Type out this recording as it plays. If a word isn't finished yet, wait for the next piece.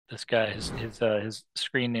This guy, his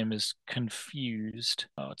screen name is Confused.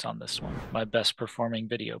 Oh, it's on this one. My best performing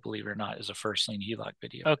video, believe it or not, is a first lien HELOC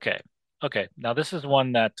video. Okay. Okay. Now this is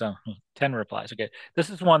one that 10 replies. Okay. This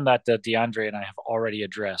is one that DeAndre and I have already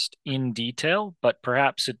addressed in detail, but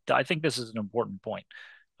perhaps I think this is an important point.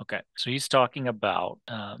 Okay. So he's talking about,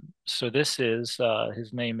 so this is,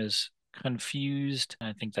 his name is Confused.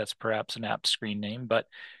 I think that's perhaps an app screen name, but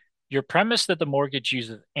your premise that the mortgage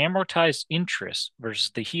uses amortized interest versus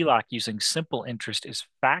the HELOC using simple interest is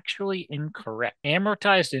factually incorrect.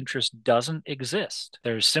 Amortized interest doesn't exist.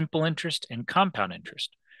 There's simple interest and compound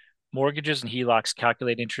interest. Mortgages and HELOCs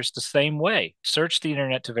calculate interest the same way. Search the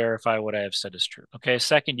internet to verify what I have said is true. Okay,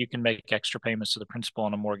 second, you can make extra payments to the principal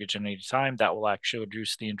on a mortgage at any time. That will actually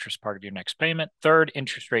reduce the interest part of your next payment. Third,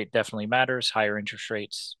 interest rate definitely matters. Higher interest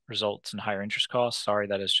rates results in higher interest costs. Sorry,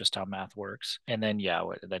 that is just how math works. And then, yeah,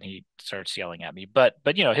 then he starts yelling at me. But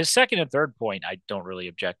his second and third point, I don't really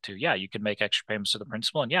object to. Yeah, you can make extra payments to the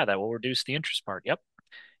principal, and yeah, that will reduce the interest part. Yep.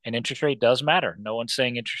 And interest rate does matter. No one's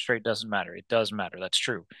saying interest rate doesn't matter. It does matter. That's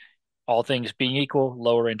true. All things being equal,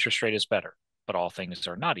 lower interest rate is better, but all things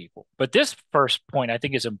are not equal. But this first point I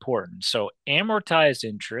think is important. So amortized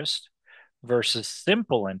interest versus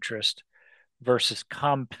simple interest versus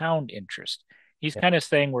compound interest. He's kind of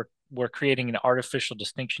saying we're creating an artificial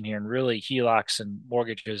distinction here, and really HELOCs and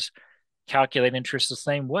mortgages calculate interest the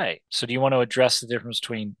same way. So do you want to address the difference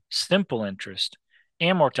between simple interest,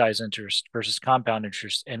 amortized interest versus compound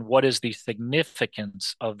interest, and what is the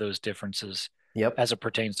significance of those differences Yep. as it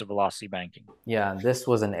pertains to velocity banking? Yeah, this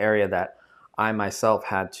was an area that I myself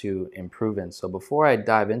had to improve in. So before I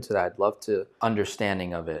dive into that, I'd love to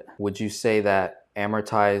understanding of it. Would you say that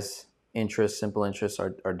amortized interest, simple interest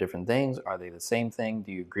are different things? Are they the same thing?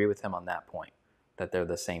 Do you agree with him on that point, that they're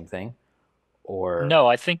the same thing? Or No,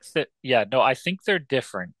 I think that, yeah, no, I think they're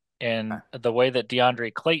different. And the way that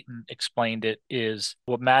DeAndre Clayton explained it is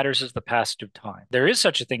what matters is the passage of time. There is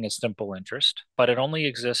such a thing as simple interest, but it only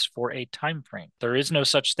exists for a time frame. There is no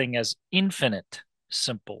such thing as infinite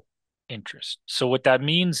simple interest. So what that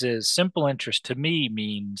means is simple interest to me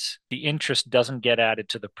means the interest doesn't get added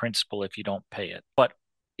to the principal if you don't pay it, but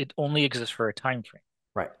it only exists for a time frame.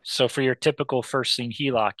 right. So for your typical first lien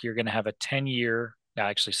HELOC, you're going to have a 10-year, now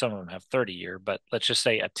actually some of them have 30-year, but let's just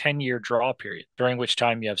say a 10-year draw period, during which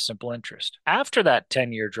time you have simple interest. After that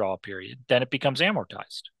 10-year draw period, then it becomes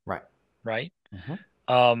amortized, Right. right?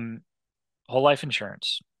 Mm-hmm. Um, Whole life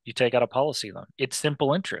insurance, you take out a policy loan. It's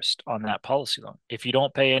simple interest on that policy loan. If you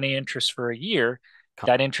don't pay any interest for a year,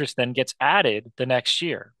 that interest then gets added the next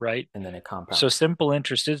year, right? And then it So compounds. simple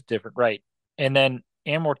interest is different, right? And then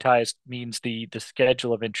amortized means the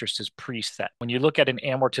schedule of interest is preset. When you look at an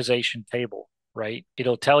amortization table, right,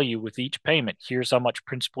 it'll tell you with each payment, here's how much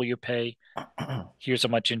principal you pay, here's how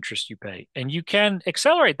much interest you pay. And you can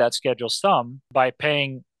accelerate that schedule some by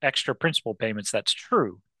paying extra principal payments. That's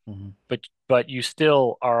true. Mm-hmm. But you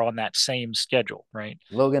still are on that same schedule, right?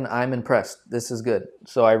 Logan, I'm impressed. This is good.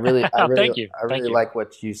 So I really, I really, Thank you. I really Thank you. like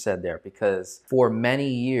what you said there, because for many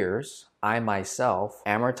years, I myself,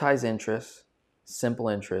 amortized interest, simple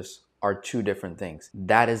interest are two different things.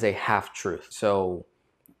 That is a half truth. So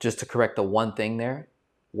just to correct the one thing there,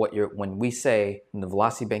 when we say, when the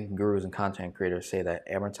velocity banking gurus and content creators say that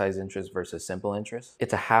amortized interest versus simple interest,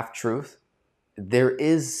 it's a half truth. There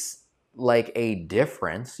is like a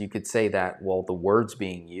difference. You could say that, well, the words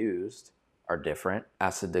being used are different,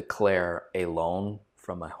 as to declare a loan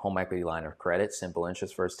from a home equity line of credit, simple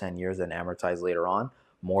interest first 10 years, then amortize later on.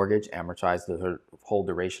 Mortgage, amortize the whole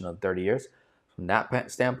duration of 30 years. From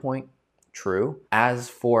that standpoint, true. As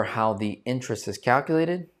for how the interest is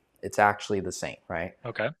calculated, it's actually the same, right?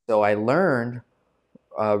 Okay. So I learned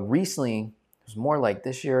recently, it was more like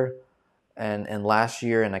this year and last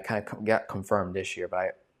year, and I kind of got confirmed this year,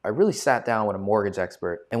 but I really sat down with a mortgage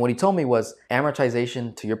expert, and what he told me was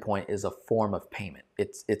amortization, to your point, is a form of payment.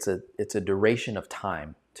 It's a duration of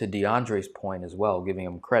time. To DeAndre's point as well, giving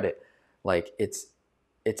him credit, like it's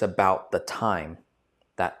about the time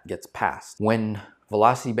that gets passed. When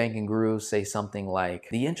velocity banking gurus say something like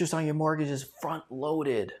the interest on your mortgage is front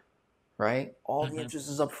loaded, right? All the interest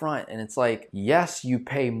is up front, and it's like, yes, you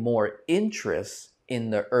pay more interest in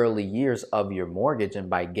the early years of your mortgage, and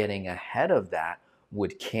by getting ahead of that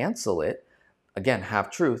would cancel it. Again, half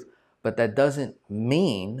truth, but that doesn't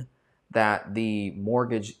mean that the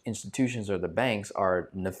mortgage institutions or the banks are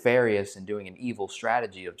nefarious and doing an evil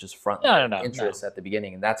strategy of just front No, no, loading no, interest no, at the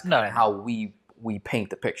beginning. And that's kind no, of no, how we paint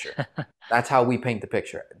the picture. That's how we paint the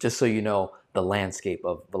picture. Just so you know, the landscape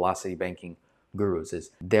of velocity banking gurus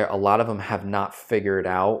is there. A lot of them have not figured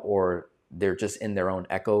out, or they're just in their own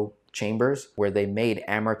echo chambers where they made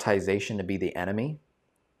amortization to be the enemy,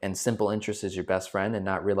 and simple interest is your best friend, and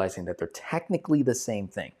not realizing that they're technically the same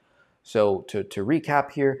thing. So to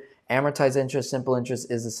recap here, amortized interest, simple interest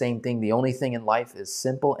is the same thing. The only thing in life is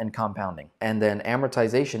simple and compounding. And then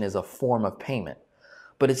amortization is a form of payment.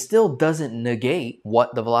 But it still doesn't negate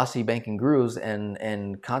what the velocity banking gurus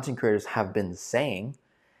and content creators have been saying,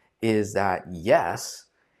 is that yes,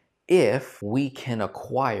 if we can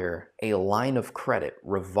acquire a line of credit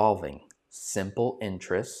revolving simple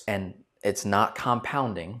interest, and it's not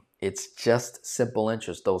compounding, it's just simple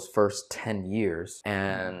interest those first 10 years,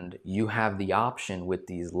 and you have the option with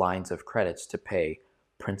these lines of credits to pay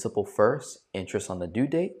principal first, interest on the due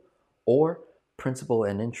date, or principal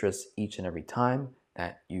and interest each and every time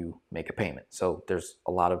that you make a payment. So there's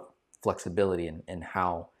a lot of flexibility in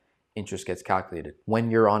how interest gets calculated. When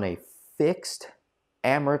you're on a fixed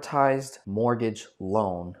amortized mortgage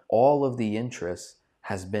loan, all of the interest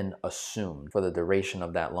has been assumed for the duration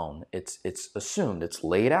of that loan. It's assumed, it's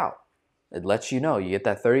laid out. It lets you know, you get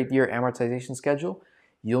that 30-year amortization schedule,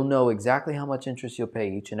 you'll know exactly how much interest you'll pay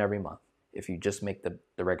each and every month if you just make the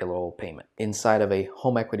regular old payment. Inside of a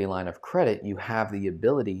home equity line of credit, you have the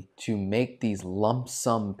ability to make these lump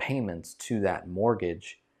sum payments to that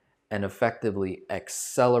mortgage and effectively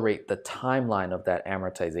accelerate the timeline of that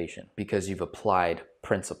amortization because you've applied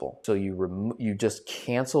principal. So you just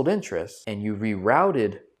canceled interest and you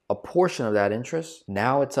rerouted a portion of that interest.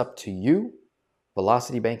 Now it's up to you,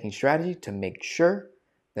 velocity banking strategy, to make sure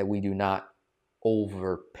that we do not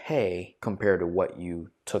overpay compared to what you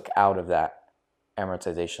took out of that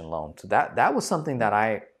amortization loan. So that was something that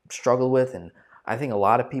I struggled with, and I think a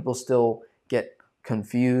lot of people still get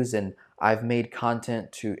confused, and I've made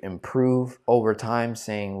content to improve over time,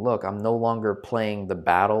 saying, look, I'm no longer playing the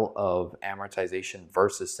battle of amortization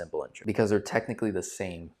versus simple interest because they're technically the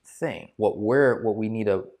same thing. What we need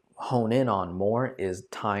to hone in on more is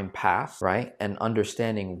time passed, right? And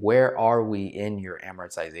understanding, where are we in your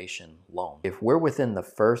amortization loan? If we're within the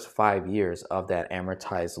first 5 years of that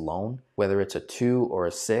amortized loan, whether it's a 2 or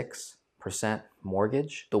a 6%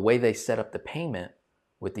 mortgage, the way they set up the payment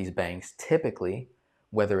with these banks, typically,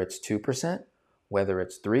 whether it's 2%, whether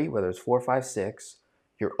it's 3, whether it's 4, 5, 6,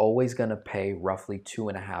 you're always going to pay roughly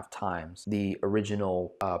 2.5 times the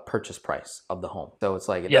original purchase price of the home. So it's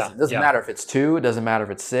like, it doesn't matter if it's 2, it doesn't matter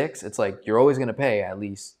if it's 6. It's like you're always going to pay at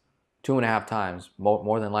least 2.5 times,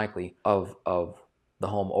 more than likely, of the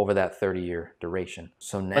home over that 30-year duration.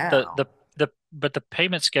 So now, but the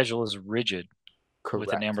payment schedule is rigid.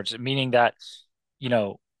 correct, with an amortization, meaning that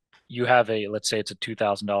you have let's say it's a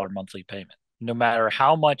 $2,000 monthly payment. No matter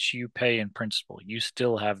how much you pay in principal, you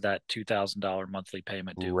still have that $2,000 monthly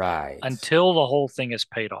payment due, right, until the whole thing is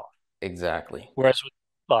paid off. Exactly. Whereas with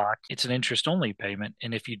HELOC, it's an interest-only payment,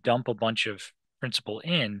 and if you dump a bunch of principal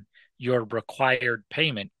in, your required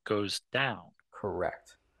payment goes down.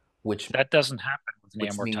 Correct. That doesn't happen with an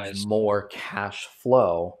which amortized. Means more cash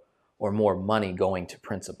flow or more money going to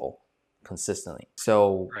principal consistently.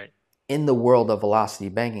 So right. In the world of velocity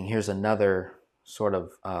banking, here's another sort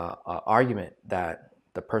of argument that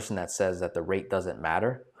the person that says that the rate doesn't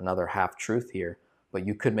matter, another half truth here, but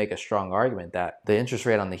you could make a strong argument that the interest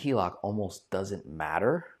rate on the HELOC almost doesn't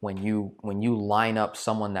matter when you line up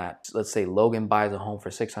someone that, let's say Logan buys a home for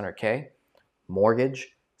 $600K, mortgage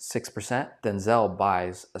 6%, Denzel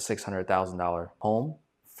buys a $600,000 home,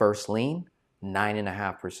 first lien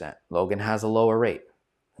 9.5%. Logan has a lower rate.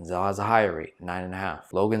 Denzel has a higher rate,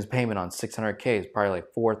 9.5. Logan's payment on $600K is probably like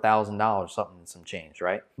 $4,000, something and some change,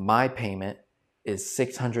 right? My payment is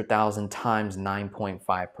 $600,000 times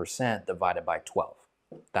 9.5% divided by 12.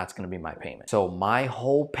 That's going to be my payment. So my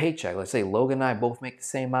whole paycheck, let's say Logan and I both make the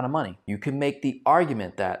same amount of money. You can make the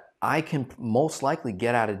argument that I can most likely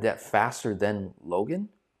get out of debt faster than Logan,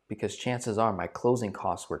 because chances are my closing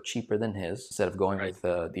costs were cheaper than his, instead of going with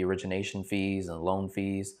the origination fees and loan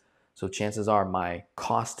fees. So chances are my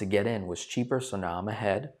cost to get in was cheaper. So now I'm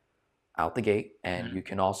ahead out the gate. And you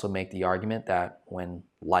can also make the argument that when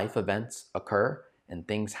life events occur and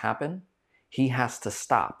things happen, he has to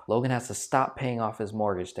stop. Logan has to stop paying off his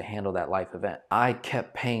mortgage to handle that life event. I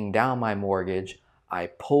kept paying down my mortgage. I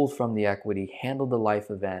pulled from the equity, handled the life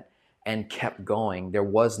event, and kept going. There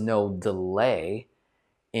was no delay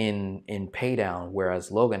in pay down,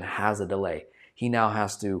 whereas Logan has a delay. He now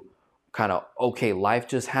has to kind of, okay, life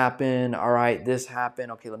just happened. All right, this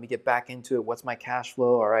happened. Okay, let me get back into it. What's my cash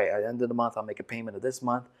flow? All right, at the end of the month, I'll make a payment of this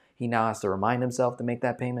month. He now has to remind himself to make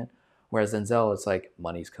that payment. Whereas Denzel, it's like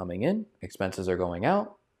money's coming in, expenses are going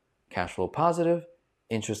out, cash flow positive,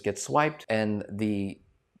 interest gets swiped, and the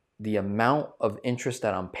amount of interest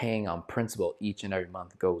that I'm paying on principal each and every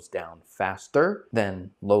month goes down faster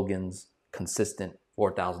than Logan's consistent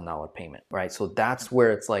 $4,000 payment, right? So that's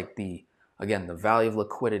where it's like again, the value of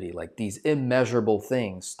liquidity, like these immeasurable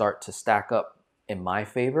things start to stack up in my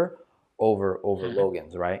favor over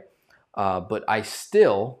Logan's, right? But I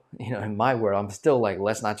still, in my world, I'm still like,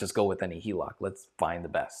 let's not just go with any HELOC. Let's find the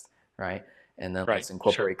best, right? And then let's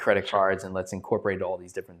incorporate credit cards and let's incorporate all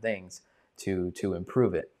these different things to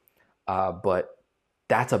improve it. But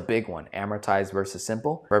that's a big one, amortized versus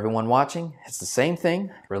simple. For everyone watching, it's the same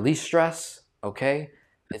thing. Release stress, okay?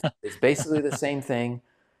 It's basically the same thing.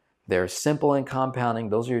 They're simple and compounding.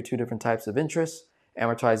 Those are your two different types of interest.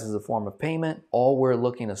 Amortized is a form of payment. All we're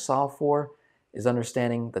looking to solve for is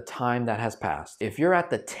understanding the time that has passed. If you're at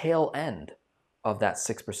the tail end of that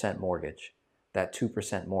 6% mortgage, that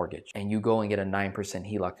 2% mortgage, and you go and get a 9%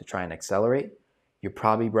 HELOC to try and accelerate, you're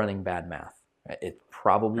probably running bad math. It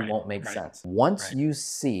probably won't make sense. Once you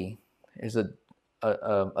see, there's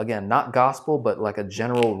again, not gospel, but like a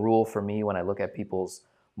general rule for me when I look at people's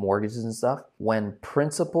mortgages and stuff, when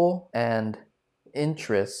principal and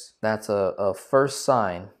interest, that's a first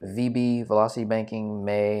sign, VB, velocity banking,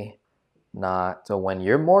 may not. So when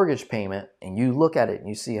your mortgage payment, and you look at it and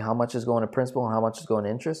you see how much is going to principal and how much is going to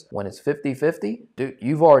interest, when it's 50-50, dude,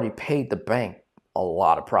 you've already paid the bank a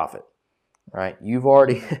lot of profit, right?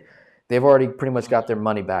 They've already pretty much got their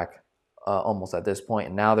money back almost at this point,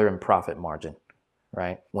 and now they're in profit margin,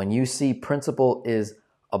 right? When you see principal is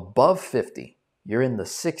above 50, you're in the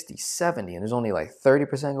 60, 70, and there's only like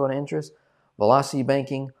 30% going to interest, velocity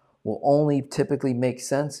banking will only typically make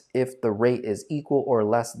sense if the rate is equal or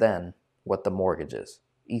less than what the mortgage is.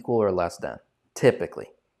 Equal or less than,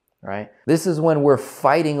 typically, right? This is when we're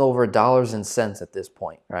fighting over dollars and cents at this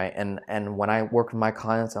point, right? And when I work with my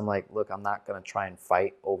clients, I'm like, look, I'm not going to try and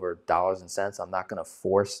fight over dollars and cents. I'm not going to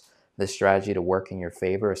force this strategy to work in your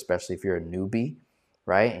favor, especially if you're a newbie,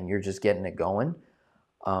 right? And you're just getting it going.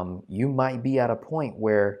 You might be at a point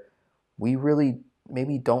where we really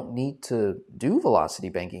maybe don't need to do velocity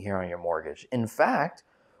banking here on your mortgage. In fact,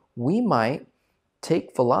 we might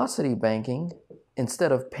take velocity banking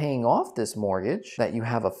instead of paying off this mortgage that you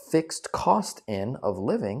have a fixed cost in of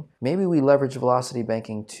living. Maybe we leverage velocity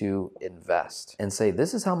banking to invest and say,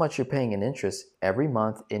 this is how much you're paying in interest every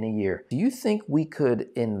month in a year. Do you think we could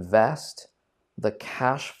invest the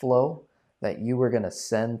cash flow that you were going to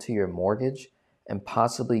send to your mortgage and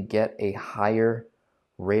possibly get a higher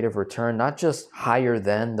rate of return? Not just higher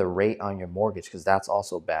than the rate on your mortgage, because that's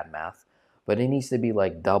also bad math, but it needs to be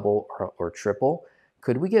like double or triple.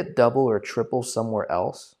 Could we get double or triple somewhere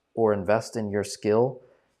else, or invest in your skill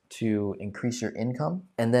to increase your income,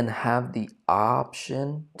 and then have the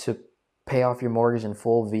option to pay off your mortgage in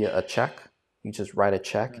full via a check? You just write a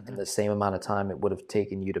check in the same amount of time it would have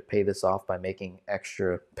taken you to pay this off by making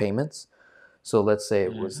extra payments. So let's say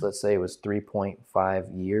it was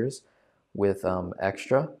 3.5 years with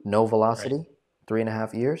extra, no velocity,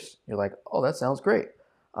 3.5 years. You're like, oh, that sounds great.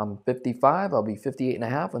 I'm 55, I'll be 58 and a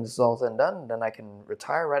half when this is all said and done, and then I can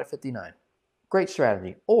retire right at 59. Great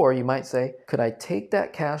strategy. Or you might say, could I take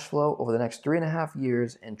that cash flow over the next 3.5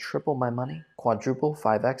 years and triple my money, quadruple,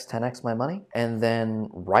 5x, 10x my money, and then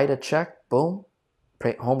write a check, boom,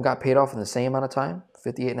 home got paid off in the same amount of time,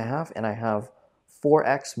 58 and a half, and I have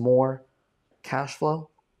 4x more cash flow,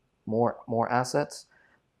 more assets.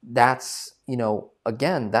 That's,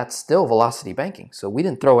 again, that's still velocity banking. So we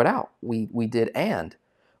didn't throw it out. We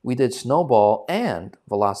did snowball and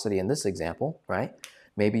velocity in this example, right?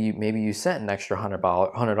 Maybe you sent an extra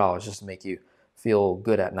 $100 just to make you feel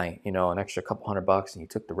good at night, an extra couple $100, and you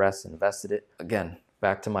took the rest and invested it. Again,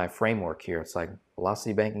 back to my framework here. It's like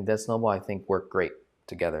velocity banking, debt snowball, I think work great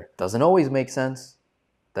together. Doesn't always make sense.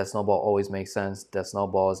 Debt snowball always makes sense. Debt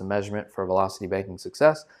snowball is a measurement for velocity banking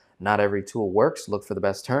success. Not every tool works. Look for the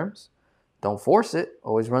best terms. Don't force it.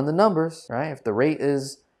 Always run the numbers, right? If the rate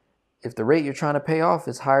you're trying to pay off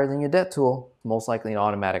is higher than your debt tool, most likely an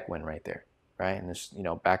automatic win right there, right? And this,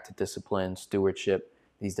 back to discipline, stewardship,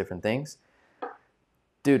 these different things.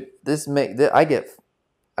 Dude, I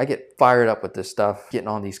get fired up with this stuff, getting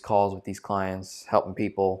on these calls with these clients, helping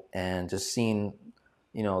people, and just seeing,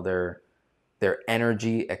 their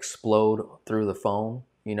energy explode through the phone,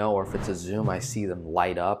 or if it's a Zoom, I see them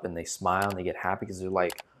light up and they smile and they get happy because they're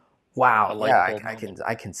like, wow, yeah,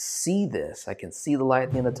 I can see this. I can see the light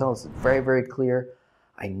at the end of the tunnel. It's very, very clear.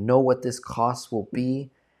 I know what this cost will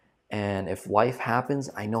be. And if life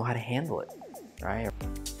happens, I know how to handle it, right?